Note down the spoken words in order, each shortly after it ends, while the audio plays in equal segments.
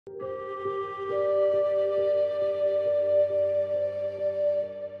Hello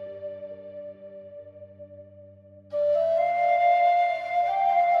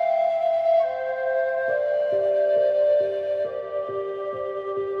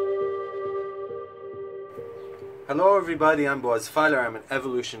everybody, I'm Boaz Fyler, I'm an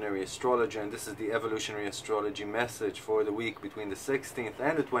evolutionary astrologer, and this is the evolutionary astrology message for the week between the 16th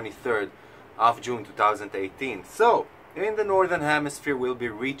and the 23rd of June 2018. So, in the northern hemisphere we'll be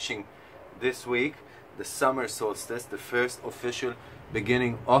reaching this week the summer solstice, the first official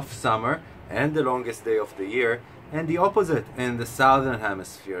beginning of summer and the longest day of the year, and the opposite in the southern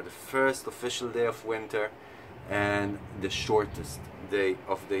hemisphere, the first official day of winter and the shortest day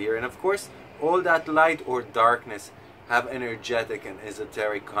of the year. And of course, all that light or darkness have energetic and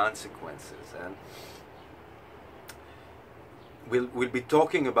esoteric consequences, and we'll be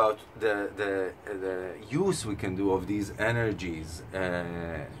talking about the use we can do of these energies a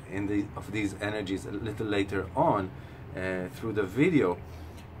little later on through the video.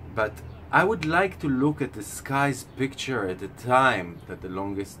 But I would like to look at the sky's picture at the time that the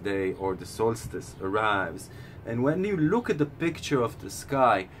longest day or the solstice arrives. And when you look at the picture of the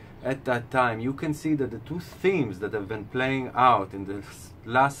sky at that time, you can see that the two themes that have been playing out in the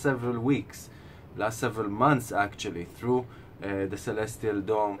last several weeks, last several months actually, through the celestial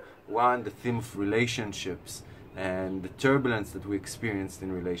dome. One, the theme of relationships and the turbulence that we experienced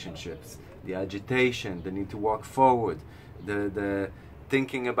in relationships, the agitation, the need to walk forward, the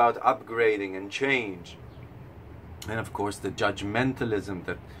thinking about upgrading and change, and of course the judgmentalism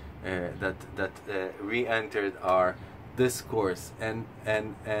that re-entered our discourse. And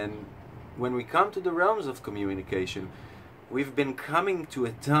when we come to the realms of communication, we've been coming to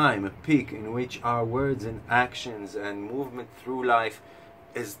a time, a peak, in which our words and actions and movement through life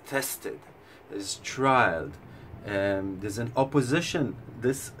is tested, is trialed. There's an opposition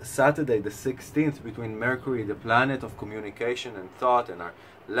this Saturday, the 16th, between Mercury, the planet of communication and thought, and our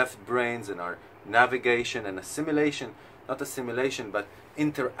left brains and our navigation and assimilation, not assimilation, but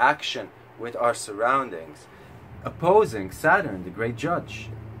interaction with our surroundings, opposing Saturn, the great judge.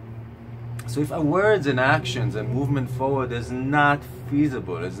 So if our words and actions and movement forward is not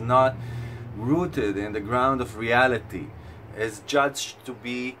feasible, is not rooted in the ground of reality, is judged to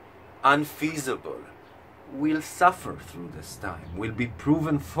be unfeasible, we'll suffer through this time. We'll be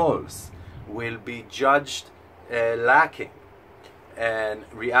proven false. We'll be judged lacking. And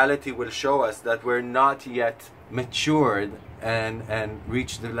reality will show us that we're not yet matured and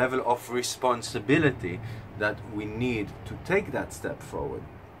reached the level of responsibility that we need to take that step forward.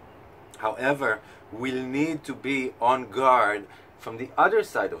 However, we'll need to be on guard from the other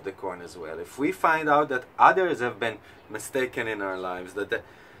side of the coin as well. If we find out that others have been mistaken in our lives, that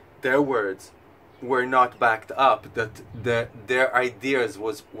their words were not backed up, that their ideas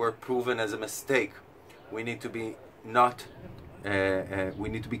were proven as a mistake, we need to be we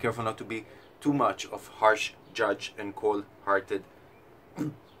need to be careful not to be too much of harsh judge and cold-hearted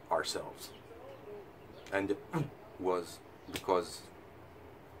ourselves. And it was because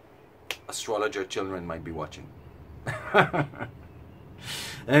astrologer children might be watching.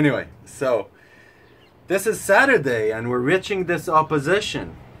 Anyway, so this is Saturday and we're reaching this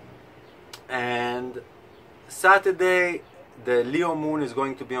opposition. And Saturday, the Leo moon is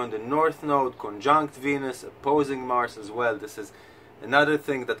going to be on the north node, conjunct Venus, opposing Mars as well. This is another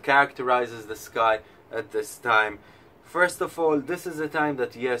thing that characterizes the sky at this time. First of all, this is a time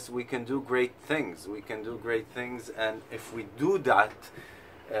that, yes, we can do great things. We can do great things, and if we do that,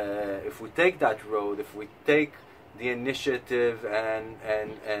 if we take that road, if we take the initiative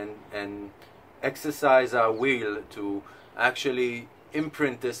and exercise our will to actually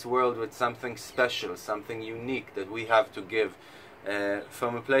imprint this world with something special, something unique that we have to give,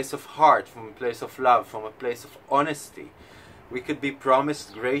 from a place of heart, from a place of love, from a place of honesty, we could be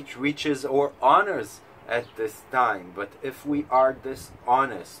promised great riches or honors at this time. But if we are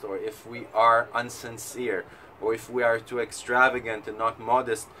dishonest, or if we are unsincere, or if we are too extravagant and not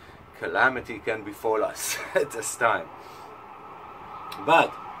modest, calamity can befall us at this time.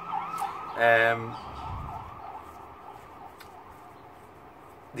 But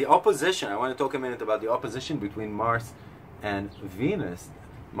the opposition, I want to talk a minute about the opposition between Mars and Venus.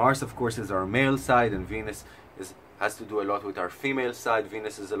 Mars, of course, is our male side, and Venus has to do a lot with our female side.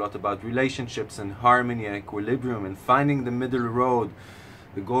 Venus is a lot about relationships and harmony and equilibrium and finding the middle road,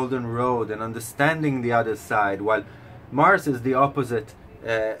 the golden road, and understanding the other side, while Mars is the opposite.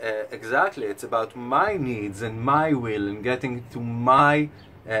 Exactly, it's about my needs and my will and getting to my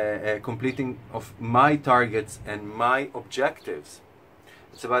completing of my targets and my objectives.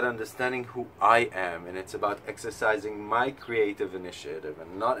 It's about understanding who I am, and it's about exercising my creative initiative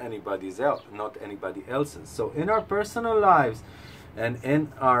and not anybody else's. So in our personal lives and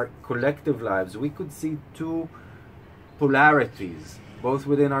in our collective lives, we could see two polarities, both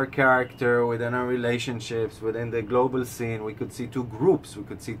within our character, within our relationships, within the global scene. We could see two groups, we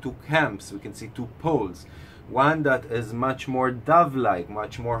could see two camps, we can see two poles. One that is much more dove-like,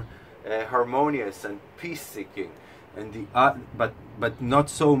 much more harmonious and peace-seeking, and but not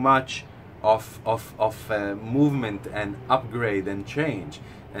so much of movement and upgrade and change.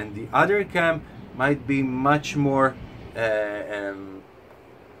 And the other camp might be much more,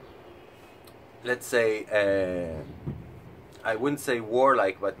 let's say, I wouldn't say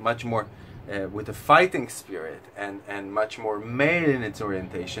warlike, but much more with a fighting spirit, and much more male in its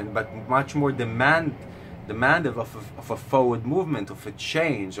orientation, but much more demand of a forward movement, of a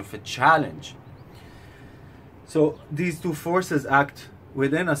change, of a challenge. So these two forces act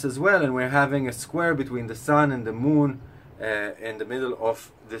within us as well, and we're having a square between the sun and the moon in the middle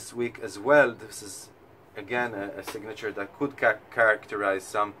of this week as well. This is again a signature that could characterize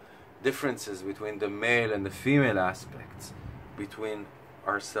some differences between the male and the female aspects, between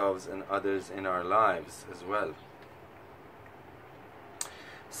ourselves and others in our lives as well.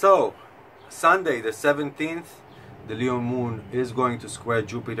 So Sunday the 17th, the Leo moon is going to square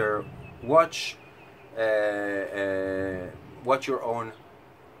Jupiter. Watch your own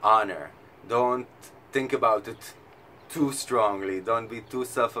honor. Don't think about it too strongly. Don't be too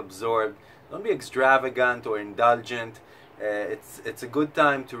self-absorbed. Don't be extravagant or indulgent. It's a good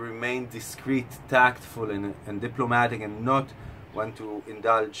time to remain discreet, tactful, and diplomatic, and not want to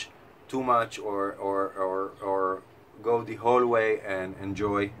indulge too much or go the whole way and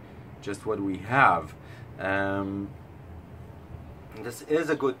enjoy just what we have. This is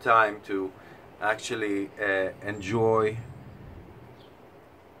a good time to actually enjoy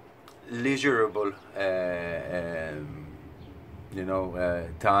leisurable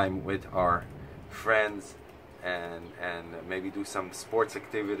time with our friends, and maybe do some sports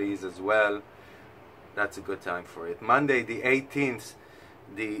activities as well. That's a good time for it. Monday the 18th,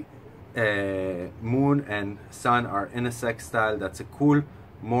 the moon and sun are in a sextile. That's a cool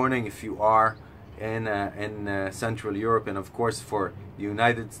morning if you are in Central Europe, and of course for the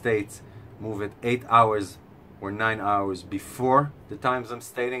United States, move it 8 hours or 9 hours before the times I'm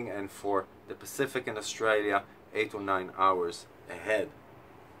stating, and for the Pacific and Australia, 8 or 9 hours ahead.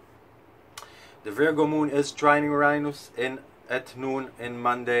 The Virgo moon is trining Uranus at noon in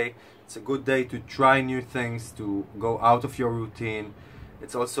Monday. It's a good day to try new things, to go out of your routine.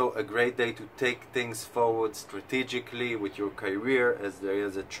 It's also a great day to take things forward strategically with your career, as there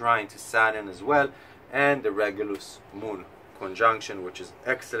is a trine to Saturn as well, and the Regulus moon conjunction, which is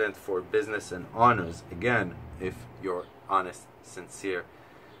excellent for business and honors, again, if you're honest, sincere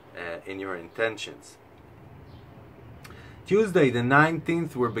in your intentions. Tuesday the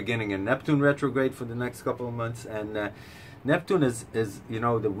 19th, we're beginning a Neptune retrograde for the next couple of months, and Neptune is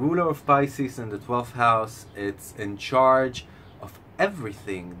the ruler of Pisces in the 12th house. It's in charge of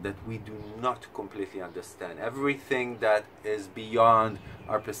everything that we do not completely understand, everything that is beyond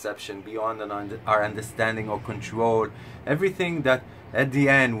our perception, beyond our understanding or control, everything that at the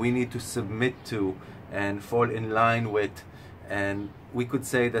end we need to submit to and fall in line with. And we could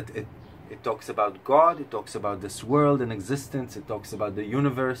say that it talks about God, it talks about this world and existence, it talks about the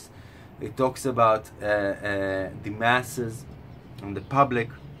universe, it talks about the masses and the public,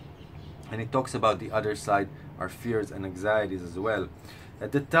 and it talks about the other side, our fears and anxieties as well.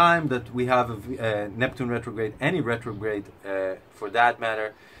 At the time that we have a Neptune retrograde, any retrograde for that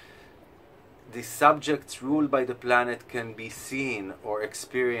matter, the subjects ruled by the planet can be seen or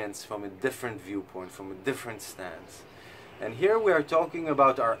experienced from a different viewpoint, from a different stance. And here we are talking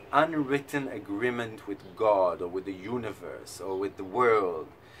about our unwritten agreement with God, or with the universe, or with the world.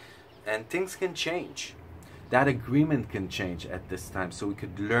 And things can change. That agreement can change at this time, so we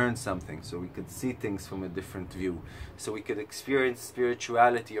could learn something, so we could see things from a different view, so we could experience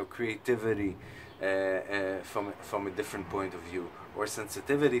spirituality or creativity from a different point of view, or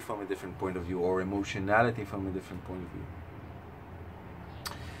sensitivity from a different point of view, or emotionality from a different point of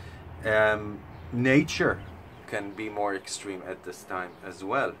view. Nature can be more extreme at this time as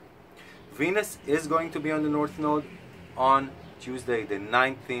well. Venus is going to be on the North Node on Tuesday the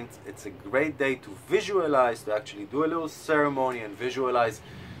 19th. It's a great day to visualize, to actually do a little ceremony and visualize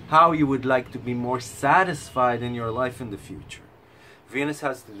how you would like to be more satisfied in your life in the future. Venus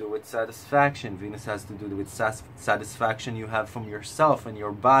has to do with satisfaction. Venus has to do with satisfaction you have from yourself and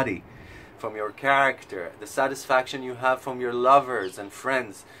your body, from your character, the satisfaction you have from your lovers and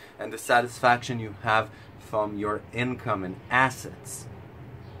friends, and the satisfaction you have from your income and assets.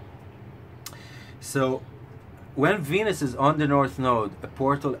 So when Venus is on the North Node, a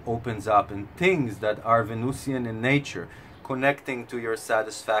portal opens up, and things that are Venusian in nature, connecting to your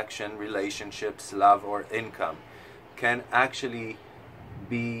satisfaction, relationships, love, or income, can actually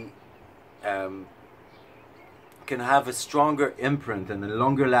be can have a stronger imprint and a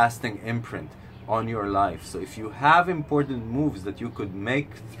longer lasting imprint on your life. So if you have important moves that you could make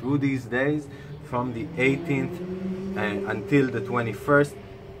through these days from the 18th until the 21st,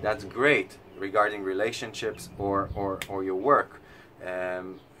 that's great regarding relationships or your work.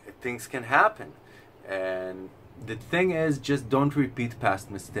 Things can happen, and the thing is, just don't repeat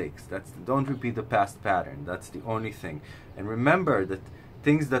past mistakes. Don't repeat the past pattern. That's the only thing. And remember that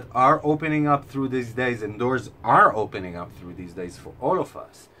things that are opening up through these days, and doors are opening up through these days for all of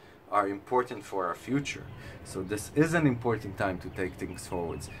us, are important for our future. So this is an important time to take things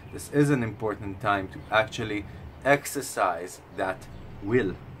forwards. This is an important time to actually exercise that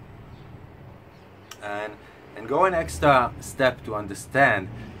will. And go an extra step to understand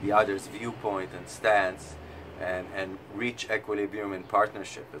the other's viewpoint and stance, and reach equilibrium in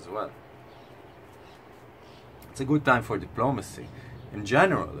partnership as well. It's a good time for diplomacy in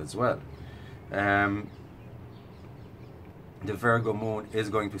general as well. The Virgo moon is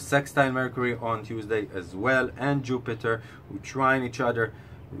going to sextile Mercury on Tuesday as well, and Jupiter, who trine each other.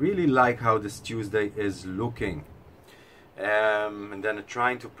 Really like how this Tuesday is looking. And then a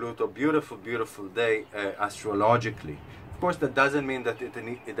trine to Pluto, beautiful, beautiful day astrologically. Of course, that doesn't mean that it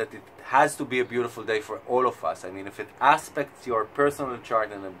has to be a beautiful day for all of us. I mean, if it aspects your personal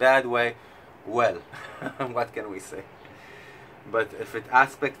chart in a bad way, well, what can we say? But if it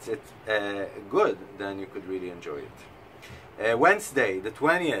aspects it good, then you could really enjoy it. Wednesday, the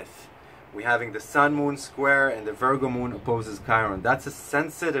 20th, we're having the Sun Moon square, and the Virgo moon opposes Chiron. That's a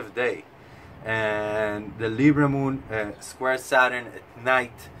sensitive day. And the Libra moon square Saturn at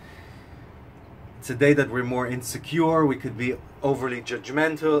night. It's a day that we're more insecure, we could be overly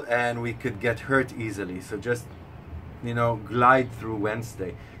judgmental, and we could get hurt easily. So just, you know, glide through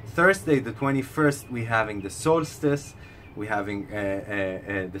Wednesday. Thursday, the 21st, we're having the solstice. We're having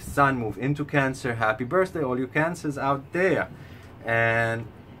the sun move into Cancer. Happy birthday, all you Cancers out there. And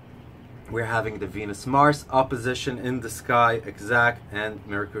we're having the Venus-Mars opposition in the sky, exact, and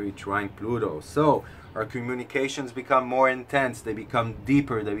Mercury trine Pluto. So our communications become more intense, they become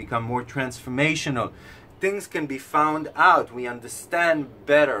deeper, they become more transformational. Things can be found out. We understand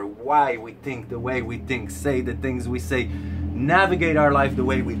better why we think the way we think, say the things we say, navigate our life the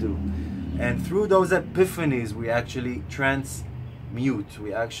way we do. And through those epiphanies, we actually transmute,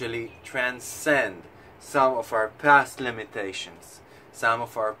 we actually transcend some of our past limitations, some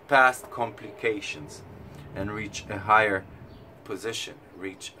of our past complications, and reach a higher position,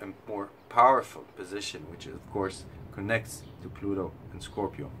 reach a more powerful position, which of course connects to Pluto and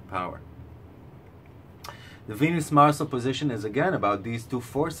Scorpio power. The Venus-Mars opposition is again about these two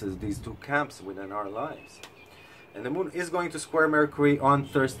forces, these two camps within our lives. And the moon is going to square Mercury on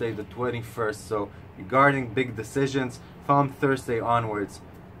Thursday the 21st. So regarding big decisions from Thursday onwards,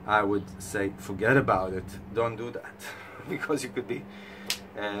 I would say forget about it. Don't do that. Because you could be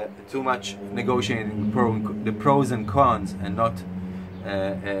too much negotiating the pros and cons, and not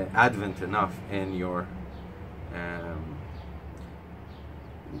advent enough in your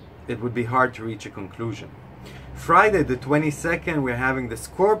it would be hard to reach a conclusion. Friday the 22nd, we're having the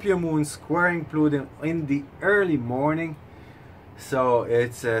Scorpio moon squaring Pluto in the early morning. So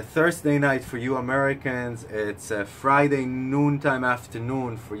it's a Thursday night for you Americans, it's a Friday noontime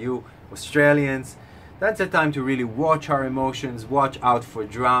afternoon for you Australians. That's a time to really watch our emotions, watch out for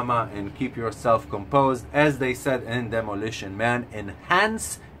drama, and keep yourself composed. As they said in Demolition Man,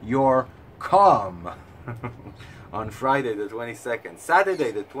 enhance your calm. On Friday the 22nd.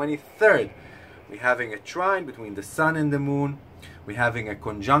 Saturday the 23rd, we're having a trine between the sun and the moon. We're having a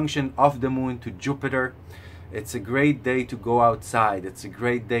conjunction of the moon to Jupiter. It's a great day to go outside. It's a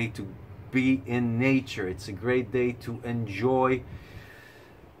great day to be in nature. It's a great day to enjoy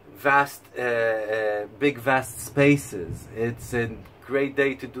big vast spaces. It's a great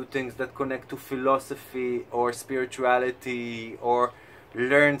day to do things that connect to philosophy or spirituality, or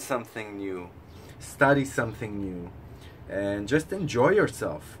learn something new, study something new, and just enjoy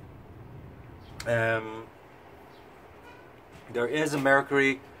yourself. There is a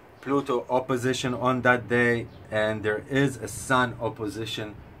Mercury Pluto opposition on that day, and there is a Sun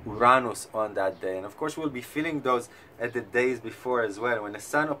opposition Uranus on that day, and of course we'll be feeling those at the days before as well. When the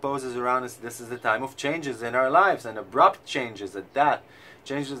Sun opposes Uranus, this is the time of changes in our lives, and abrupt changes at that.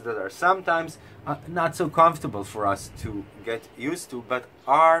 Changes that are sometimes not so comfortable for us to get used to, but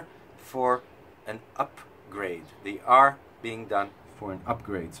are for an upgrade. They are being done for an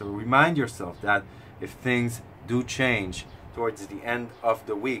upgrade. So remind yourself that if things do change towards the end of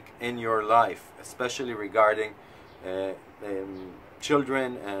the week in your life, especially regarding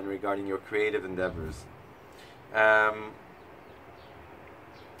children and regarding your creative endeavors. And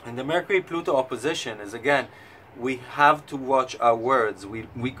the Mercury-Pluto opposition is, again, we have to watch our words.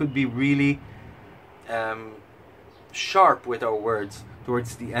 We could be really sharp with our words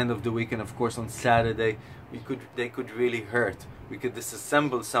towards the end of the week, and of course on Saturday they could really hurt. We could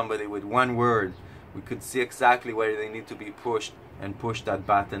disassemble somebody with one word. We could see exactly where they need to be pushed and push that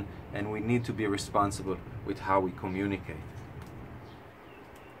button, and we need to be responsible with how we communicate.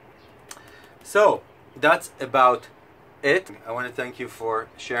 So that's about it. I want to thank you for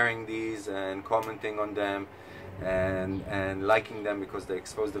sharing these and commenting on them and liking them, because they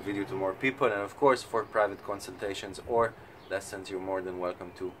expose the video to more people. And of course, for private consultations or lessons, you're more than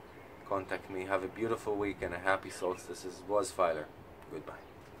welcome to contact me. Have a beautiful week and a happy solstice. This is Boaz Fyler. Goodbye.